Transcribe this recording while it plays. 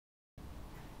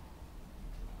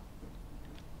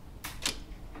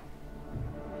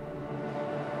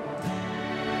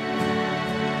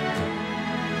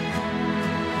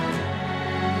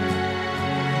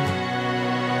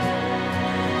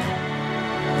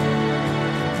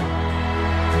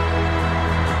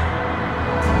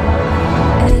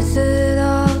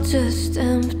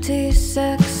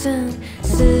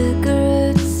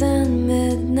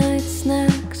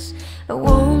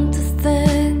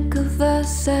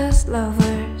as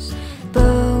lovers,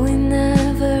 but we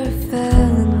never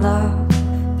fell in love.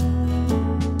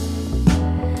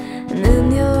 And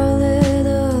in your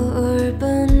little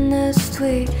urban nest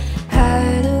we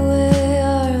hide away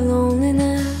our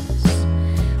loneliness.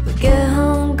 We get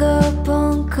hung up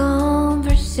on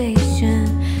conversation,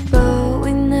 but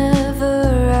we never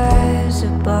rise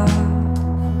above.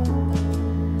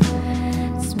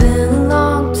 It's been a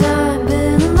long time,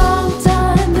 been a long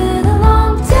time, been a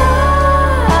long time.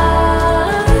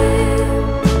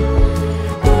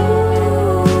 Ooh.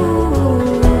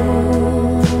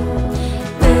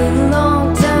 Been a long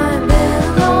time, been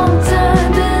a long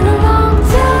time, been a long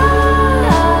time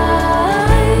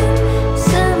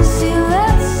since you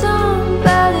let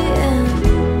somebody in.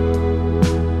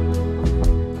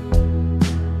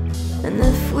 And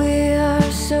if we are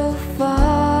so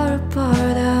far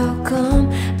apart, how come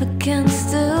I can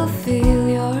still feel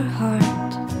your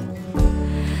heart?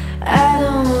 I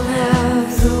don't have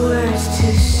the words to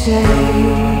say.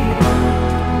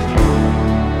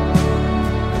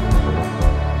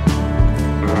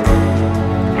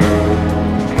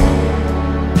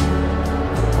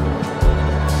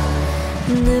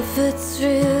 And if it's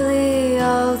really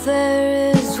all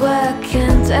there is, why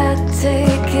can't I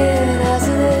take it as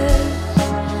it is?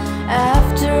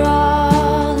 After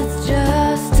all, it's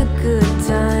just a good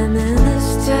time in this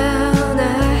town. I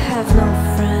have no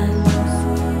friends,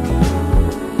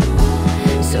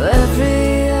 so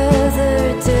every other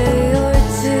day or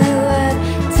two I'd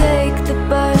take the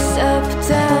bus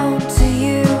uptown to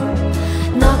you,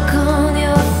 knock on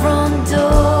your front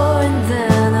door, and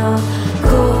then I'll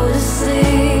go to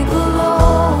sleep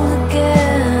alone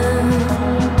again.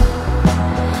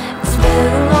 It's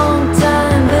been a long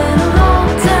time, been a long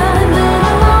time, been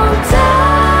a long time.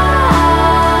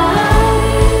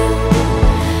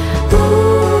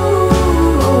 Ooh.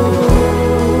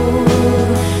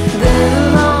 Been a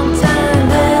long time,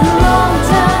 been a long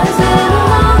time, been a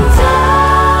long time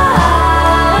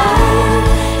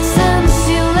since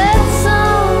you let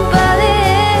somebody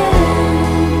in.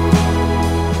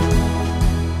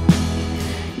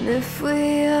 And if we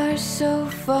are so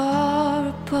far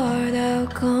apart, how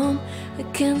come I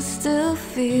can still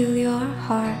feel your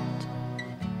heart?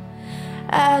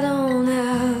 I don't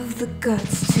have the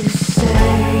guts to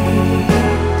say.